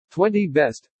20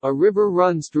 Best, A River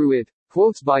Runs Through It,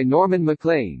 quotes by Norman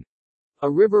Maclean. A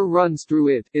River Runs Through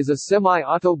It is a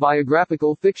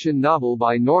semi-autobiographical fiction novel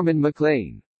by Norman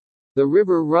Maclean. The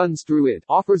River Runs Through It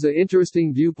offers an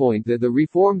interesting viewpoint that the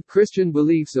Reformed Christian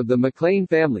beliefs of the Maclean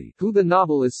family, who the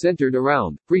novel is centered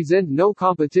around, present no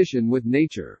competition with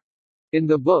nature. In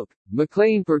the book,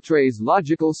 Maclean portrays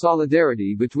logical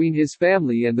solidarity between his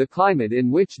family and the climate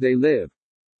in which they live.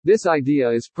 This idea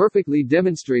is perfectly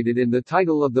demonstrated in the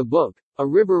title of the book, A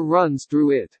River Runs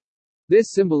Through It.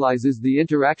 This symbolizes the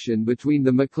interaction between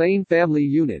the Maclean family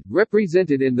unit,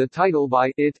 represented in the title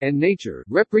by it, and nature,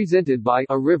 represented by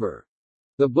a river.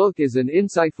 The book is an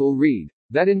insightful read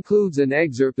that includes an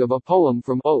excerpt of a poem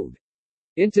from Ode.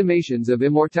 Intimations of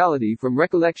Immortality from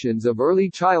Recollections of Early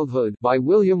Childhood by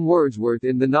William Wordsworth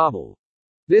in the novel.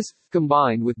 This,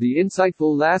 combined with the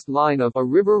insightful last line of A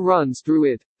River Runs Through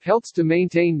It, helps to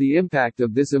maintain the impact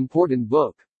of this important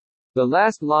book. The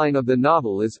last line of the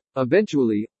novel is,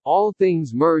 eventually, all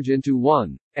things merge into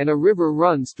one, and a river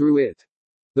runs through it.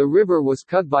 The river was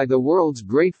cut by the world's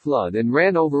great flood and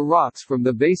ran over rocks from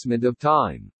the basement of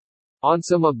time. On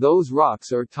some of those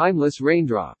rocks are timeless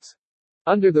raindrops.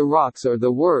 Under the rocks are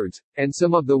the words, and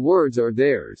some of the words are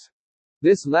theirs.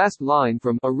 This last line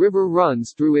from A River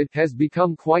Runs Through It has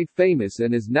become quite famous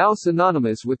and is now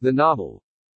synonymous with the novel.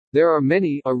 There are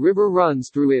many A River Runs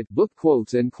Through It book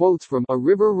quotes and quotes from A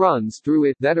River Runs Through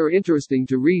It that are interesting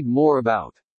to read more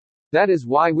about. That is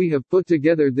why we have put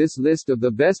together this list of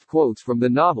the best quotes from the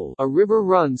novel A River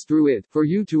Runs Through It for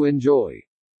you to enjoy.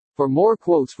 For more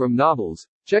quotes from novels,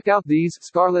 check out these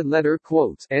Scarlet Letter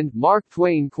quotes and Mark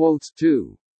Twain quotes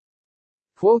too.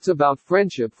 Quotes about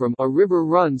friendship from A River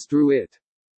Runs Through It.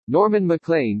 Norman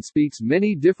Maclean speaks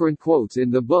many different quotes in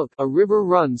the book A River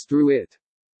Runs Through It.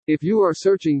 If you are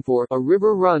searching for A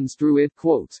River Runs Through It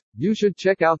quotes, you should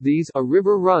check out these A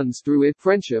River Runs Through It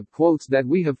friendship quotes that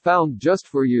we have found just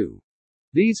for you.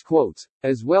 These quotes,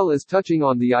 as well as touching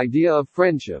on the idea of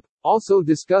friendship, also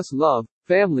discuss love,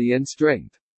 family and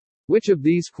strength. Which of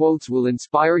these quotes will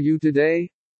inspire you today?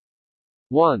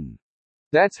 1.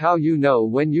 That's how you know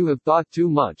when you have thought too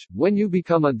much, when you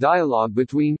become a dialogue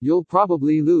between you'll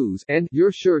probably lose and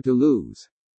you're sure to lose.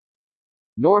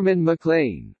 Norman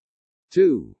Maclean.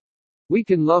 2. We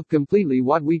can love completely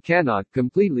what we cannot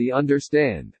completely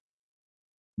understand.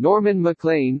 Norman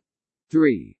Maclean.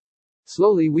 3.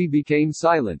 Slowly we became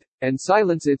silent, and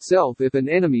silence itself if an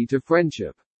enemy to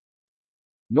friendship.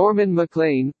 Norman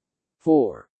Maclean.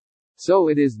 4. So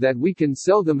it is that we can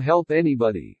seldom help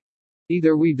anybody.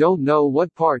 Either we don't know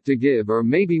what part to give or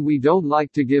maybe we don't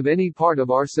like to give any part of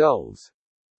ourselves.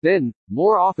 Then,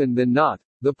 more often than not,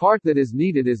 the part that is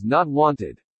needed is not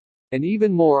wanted. And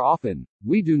even more often,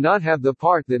 we do not have the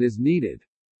part that is needed.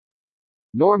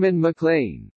 Norman Maclean.